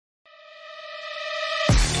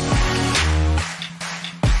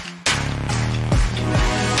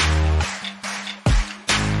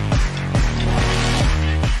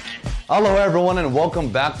Hello, everyone, and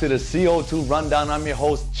welcome back to the CO2 Rundown. I'm your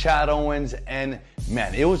host, Chad Owens, and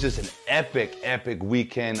man, it was just an epic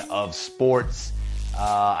weekend of sports.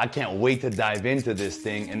 I can't wait to dive into this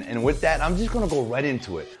thing, and with that, I'm just gonna go right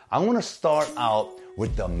into it. I wanna start out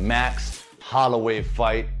with the Max Holloway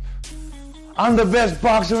fight. I'm the best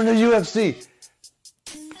boxer in the UFC.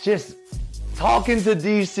 Just talking to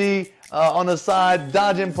DC on the side,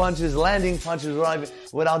 dodging punches, landing punches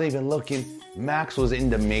without even looking. Max was in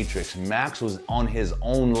the matrix. Max was on his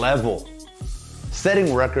own level,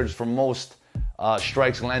 setting records for most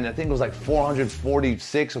strikes landed. I think it was like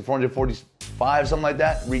 446 or 445, something like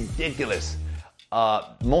that. Ridiculous.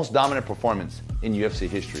 Most dominant performance in UFC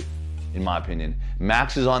history, in my opinion.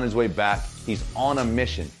 Max is on his way back. He's on a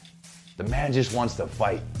mission. The man just wants to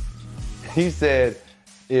fight. He said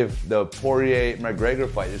if the Poirier-McGregor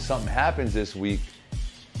fight, if something happens this week,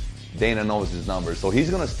 Dana knows his number. So he's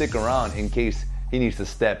going to stick around in case he needs to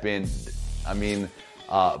step in. I mean,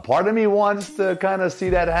 part of me wants to kind of see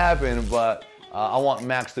that happen, but I want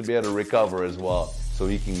Max to be able to recover as well so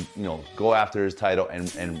he can, go after his title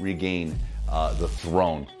and regain the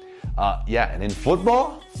throne. And in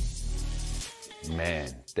football,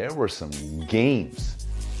 man, there were some games.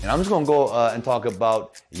 And I'm just going to go and talk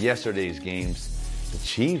about yesterday's games. The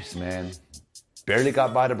Chiefs, man, barely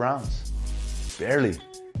got by the Browns. Barely.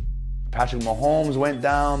 Patrick Mahomes went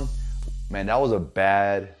down. Man, that was a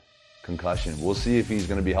bad concussion. We'll see if he's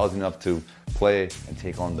going to be healthy enough to play and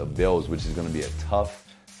take on the Bills, which is going to be a tough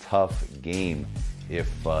game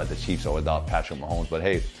if the Chiefs are without Patrick Mahomes. But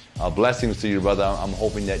hey, blessings to you, brother. I'm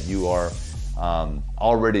hoping that you are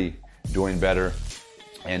already doing better.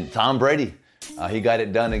 And Tom Brady, he got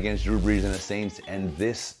it done against Drew Brees and the Saints. And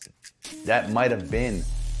that might have been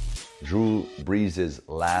Drew Brees'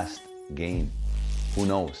 last game. Who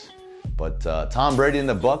knows? But Tom Brady and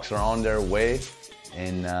the Bucs are on their way to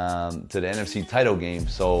the NFC title game.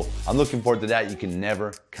 So I'm looking forward to that. You can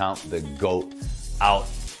never count the GOAT out.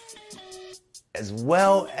 As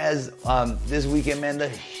well as this weekend, man,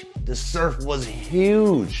 the surf was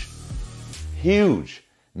huge.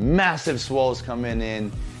 Massive swells coming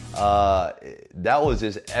in. That was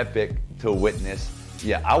just epic to witness.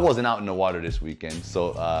 Yeah, I wasn't out in the water this weekend.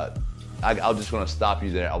 So I'm just going to stop you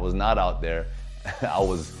there. I was not out there. I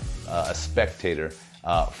was a spectator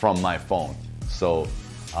from my phone. So,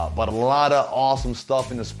 but a lot of awesome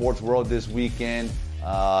stuff in the sports world this weekend.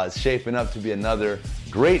 It's shaping up to be another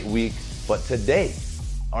great week. But today,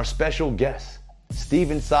 our special guest,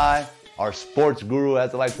 Steven Tsai, our sports guru,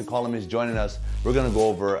 as I like to call him, is joining us. We're going to go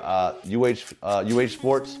over UH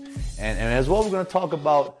sports. And as well, we're going to talk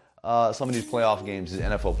about some of these playoff games, these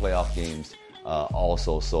NFL playoff games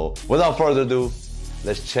also. So without further ado,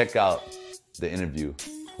 let's check out the interview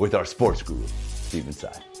with our sports guru, Steven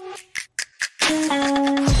Tsai.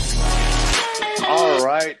 All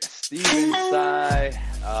right, Steven Tsai,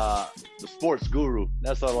 the sports guru.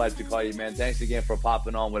 That's what I like to call you, man. Thanks again for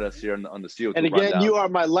popping on with us here on the CO2 And again, Rundown. You are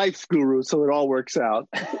my life's guru, so it all works out.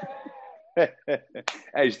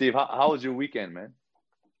 Hey, Steve, how was your weekend, man?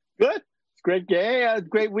 Good. It's a great game.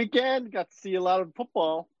 Great weekend. Got to see a lot of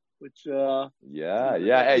football, which yeah.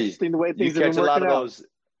 Hey, interesting the way things you have catch been a lot working of out. those.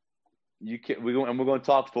 We're going to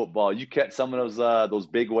talk football. You catch some of those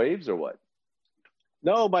big waves or what?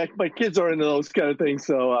 No, my kids are into those kind of things,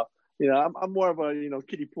 so I'm more of a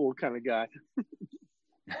kiddie pool kind of guy.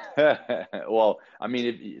 Well, I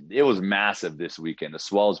mean, it was massive this weekend. The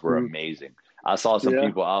swells were amazing. I saw some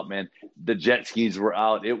people out, man. The jet skis were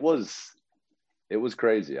out. It was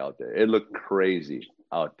crazy out there. It looked crazy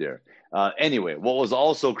out there. Anyway, what was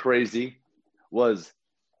also crazy was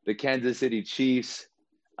the Kansas City Chiefs.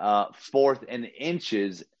 Fourth and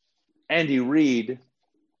inches. Andy Reid,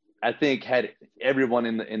 I think, had everyone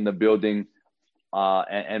in the building,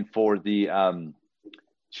 and for the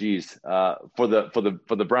for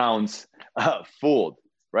the Browns fooled,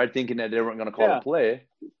 right? Thinking that they weren't going to call a play.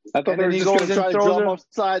 I thought they were just going to try to draw him off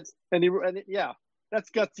sides, and that's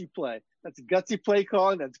gutsy play. That's a gutsy play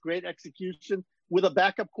calling. That's great execution with a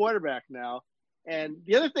backup quarterback now. And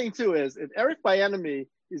the other thing too is if Eric Bieniemy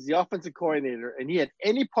is the offensive coordinator and he had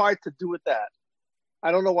any part to do with that,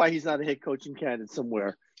 I don't know why he's not a head coaching candidate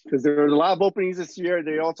somewhere, because there were a lot of openings this year.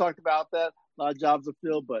 They all talked about that. A lot of jobs are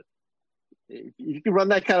filled, but if you can run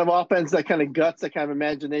that kind of offense, that kind of guts, that kind of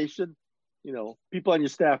imagination, people on your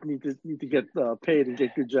staff need to get paid and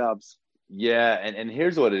get good jobs. Yeah, and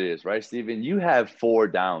here's what it is, right, Steven? You have 4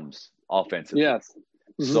 downs offensively. Yes.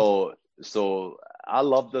 Mm-hmm. So I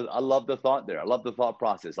love the thought there. I love the thought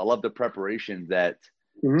process. I love the preparation that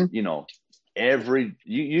you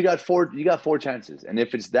got 4 chances, and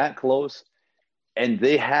if it's that close, And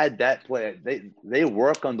they had that play. They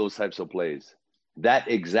work on those types of plays, that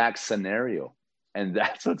exact scenario. And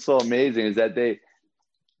that's what's so amazing is that they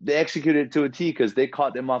executed it to a T because they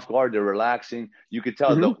caught them off guard. They're relaxing. You could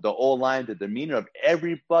tell the O-line, the demeanor of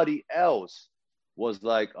everybody else was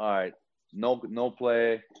like, all right, no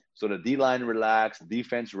play. So the D-line relaxed,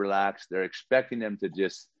 defense relaxed. They're expecting them to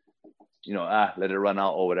just, let it run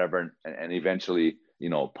out or whatever and eventually,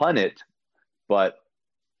 punt it. But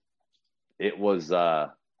it was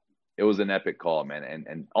an epic call, man.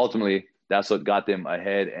 And ultimately that's what got them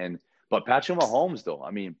ahead. But Patrick Mahomes, though,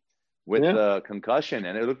 I mean, with the concussion,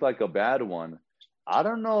 and it looked like a bad one, I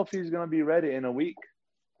don't know if he's going to be ready in a week.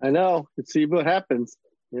 I know. Let's see what happens.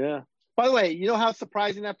 Yeah. By the way, you know how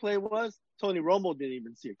surprising that play was? Tony Romo didn't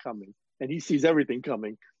even see it coming, and he sees everything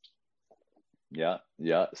coming. Yeah.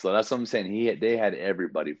 So that's what I'm saying. They had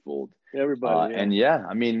everybody fooled. Everybody. And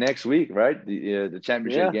I mean, next week, right? The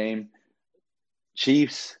championship game,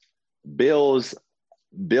 Chiefs, Bills.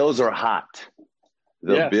 Bills are hot.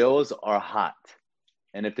 The Bills are hot.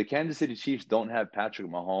 And if the Kansas City Chiefs don't have Patrick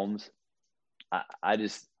Mahomes, I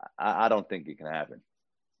don't think it can happen.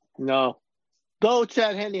 No. Though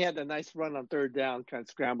Chad Henne had a nice run on third down, kind of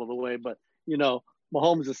scrambled away. But,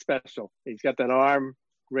 Mahomes is special. He's got that arm,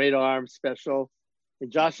 great arm, special.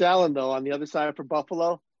 And Josh Allen, though, on the other side for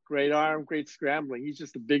Buffalo, great arm, great scrambling. He's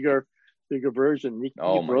just a bigger version. He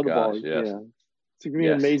can throw the ball. Yes. Yeah. It's going to be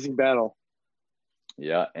an amazing battle.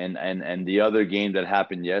 Yeah, and the other game that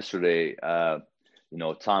happened yesterday,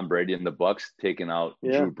 Tom Brady and the Bucks taking out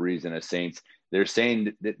Drew Brees and the Saints. They're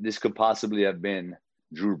saying that this could possibly have been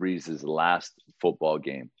Drew Brees' last football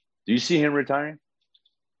game. Do you see him retiring?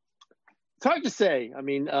 It's hard to say. I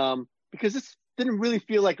mean, because this didn't really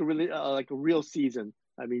feel like a real season.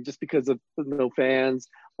 I mean, just because of no fans,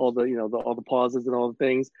 all the all the pauses and all the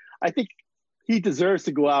things. I think he deserves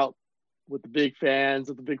to go out with the big fans,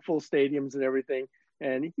 with the big full stadiums and everything.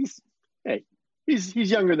 And he's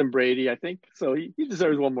younger than Brady, I think. So he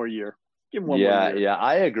deserves one more year. Give him one more year. Yeah,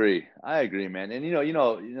 I agree, man. And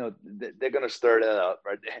they're gonna stir that up,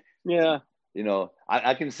 right? Yeah.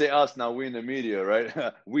 I can say us now. We're in the media,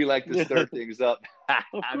 right? We like to stir things up.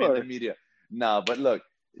 I'm in the media. No, but look,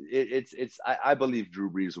 I believe Drew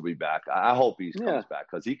Brees will be back. I hope he comes back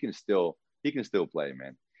because he can still play,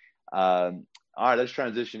 man. All right, let's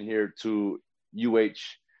transition here to UH.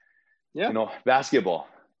 Basketball.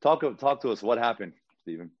 Talk to us. What happened,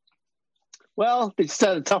 Stephen? Well, they just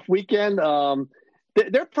had a tough weekend.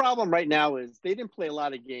 Their problem right now is they didn't play a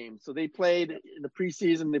lot of games. So they played in the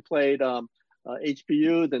preseason. They played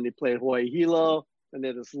HBU, then they played Hawaii Hilo, and they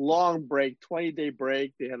had this long break, 20-day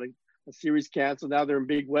break. They had a series canceled. Now they're in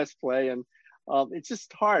Big West play, and it's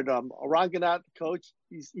just hard. Aron Ganat, the coach,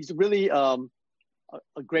 he's really a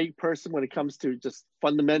great person when it comes to just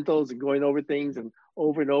fundamentals and going over things and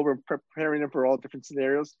over and preparing them for all different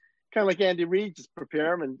scenarios. Kind of like Andy Reid, just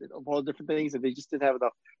prepare them and all different things. And they just didn't have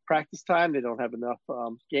enough practice time. They don't have enough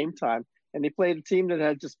game time. And they played a team that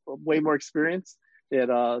had just way more experience. They had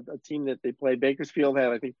a team that they played. Bakersfield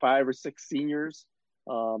had, I think, 5 or 6 seniors.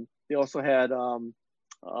 They also had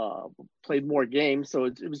played more games. So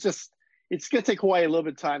it was just, it's going to take Hawaii a little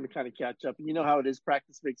bit of time to kind of catch up. And you know how it is.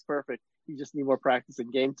 Practice makes perfect. You just need more practice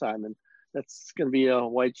and game time. And that's going to be a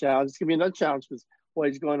Hawaii challenge. It's going to be another challenge because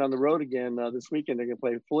Hawaii's going on the road again this weekend. They're going to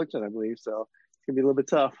play Fullerton, I believe. So it's going to be a little bit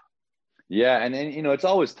tough. Yeah, and it's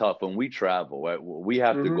always tough when we travel. Right? We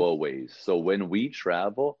have to go a ways. So when we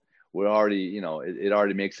travel, we're already, it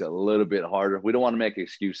already makes it a little bit harder. We don't want to make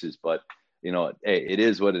excuses, but, hey, it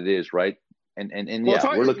is what it is, right? And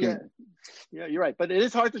we're looking. Yeah, you're right. But it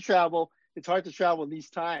is hard to travel. It's hard to travel in these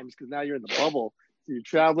times because now you're in the bubble. So you're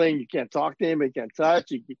traveling. You can't talk to him. You can't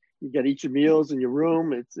touch. You got to eat your meals in your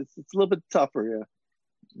room. It's a little bit tougher, yeah.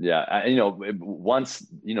 Yeah, once,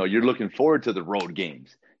 you're looking forward to the road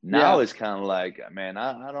games. Now it's kind of like, man,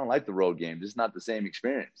 I don't like the road games. It's not the same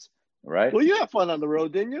experience, right? Well, you had fun on the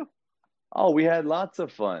road, didn't you? Oh, we had lots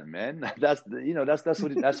of fun, man. That's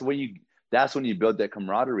when you build that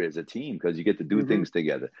camaraderie as a team because you get to do things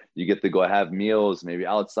together. You get to go have meals, maybe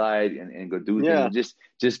outside and go do things, and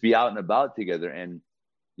just be out and about together. And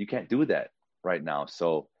you can't do that right now.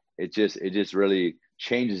 So it just really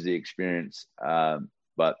changes the experience.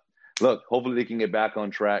 But look, hopefully they can get back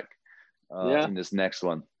on track in this next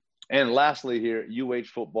one. And lastly here, UH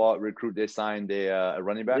football recruit, they signed a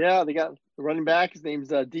running back. Yeah, they got the running back. His name's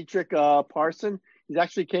Dietrich Parson. He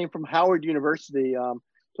actually came from Howard University,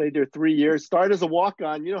 played there 3 years, started as a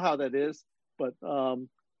walk-on. You know how that is. But kind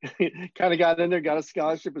of got in there, got a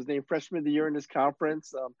scholarship. Was named freshman of the year in this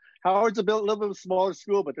conference. Howard's a little bit of a smaller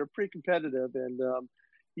school, but they're pretty competitive. And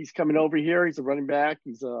he's coming over here. He's a running back.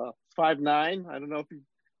 He's 5'9". I don't know if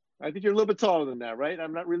I think you're a little bit taller than that, right?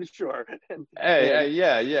 I'm not really sure. Yeah.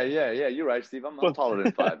 You're right, Steve. I'm taller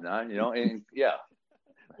than 5'9", you know, and yeah.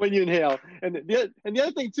 When you inhale. And the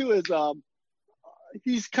other thing too is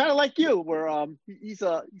he's kind of like you, where he's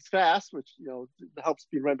fast, which, you know, helps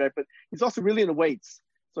being running back, but he's also really into weights.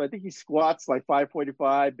 So I think he squats like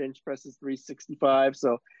 545, bench presses 365.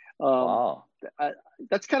 So Wow.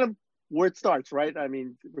 That's kind of where it starts, right? I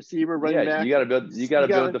mean, receiver, running back. You got to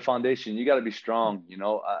build the foundation. You got to be strong. You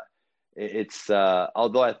know, it's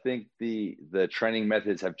although I think the training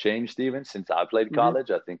methods have changed, Steven, since I played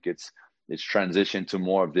college. I think it's transitioned to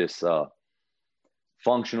more of this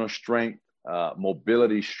functional strength,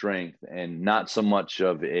 mobility strength, and not so much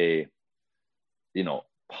of a, you know,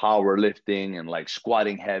 powerlifting and like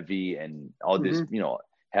squatting heavy and all this, you know,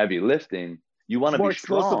 heavy lifting. You want to be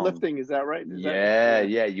strong. More explosive lifting, is that right? Yeah.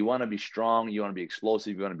 You want to be strong. You want to be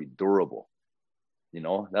explosive. You want to be durable. You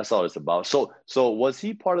know, that's all it's about. So was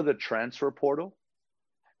he part of the transfer portal?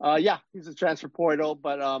 Yeah, he's a transfer portal,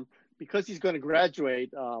 but because he's going to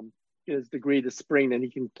graduate his degree this spring, then he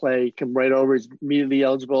can come right over. He's immediately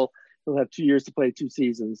eligible. He'll have 2 years to play 2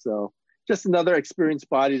 seasons. So just another experienced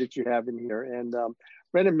body that you have in here. And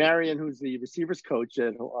Brendan Marion, who's the receivers coach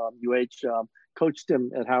at coached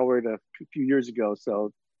him at Howard a few years ago.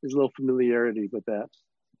 So there's a little familiarity with that.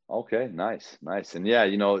 Okay, nice. And yeah,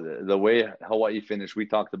 you know, the way Hawaii finished, we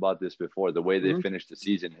talked about this before, the way they finished the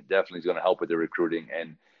season definitely is going to help with the recruiting.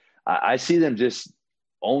 And I see them just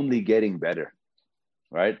only getting better,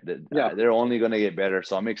 right? They're only going to get better.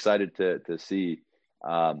 So I'm excited to see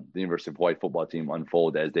the University of Hawaii football team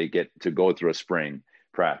unfold as they get to go through a spring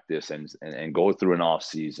practice and go through an off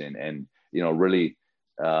season and, you know, really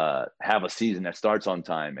have a season that starts on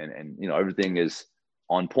time and you know, everything is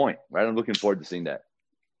on point, right? I'm looking forward to seeing that.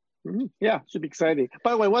 Yeah, should be exciting.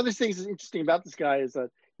 By the way, one of the things that's interesting about this guy is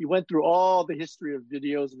that he went through all the history of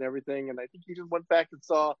videos and everything, and I think he just went back and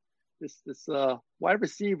saw this wide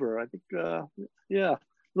receiver. I think,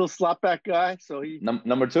 little slot back guy. So he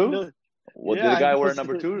number 2. You know, did the guy wear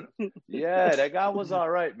number 2? Yeah, that guy was all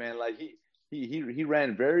right, man. Like he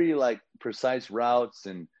ran very like precise routes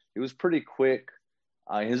and he was pretty quick.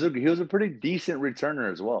 He was a pretty decent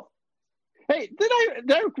returner as well. Hey, did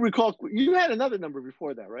I recall you had another number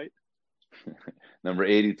before that, right? Number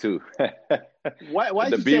 82. Why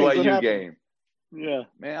the BYU game? Yeah,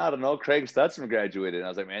 man, I don't know. Craig Stutzman graduated, and I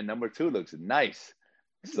was like, man, number 2 looks nice.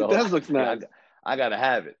 So it does look nice. I gotta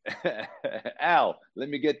have it. Al, let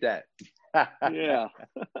me get that. Yeah.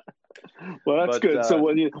 Well, that's good.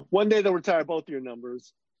 So one day they'll retire both your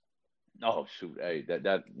numbers. Oh shoot! Hey,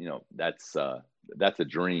 that you know, that's a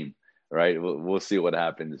dream. Right, we'll see what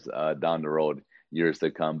happens down the road, years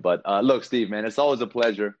to come. But look, Steve, man, it's always a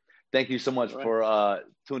pleasure. Thank you so much for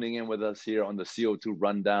tuning in with us here on the CO2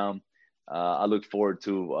 Rundown. I look forward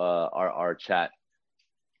to our chat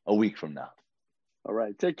a week from now. All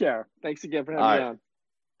right, take care. Thanks again for having me on.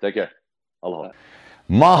 Take care. Aloha.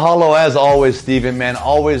 Mahalo as always, Steven, man.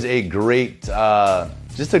 Always a great,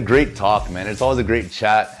 just a great talk, man. It's always a great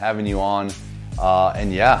chat having you on.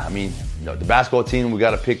 And yeah, I mean, you know, the basketball team, we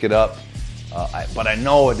got to pick it up. But I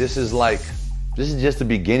know this is just the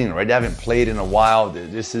beginning, right? They haven't played in a while.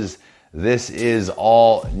 This is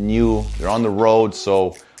all new. They're on the road,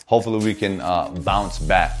 so hopefully we can bounce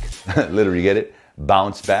back. Literally, get it?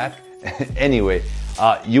 Bounce back. Anyway,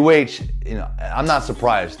 UH, you know, I'm not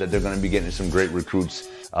surprised that they're going to be getting some great recruits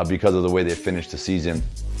because of the way they finished the season.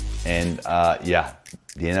 And yeah,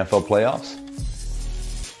 the NFL playoffs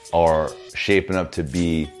are shaping up to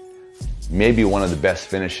be maybe one of the best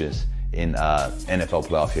finishes in NFL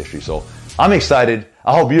playoff history. So I'm excited.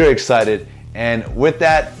 I hope you're excited. And with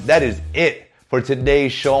that, that is it for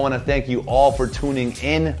today's show. I want to thank you all for tuning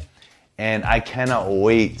in. And I cannot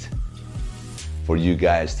wait for you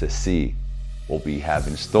guys to see what we have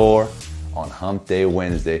in store on Hump Day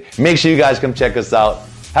Wednesday. Make sure you guys come check us out.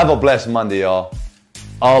 Have a blessed Monday, y'all.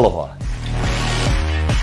 Aloha.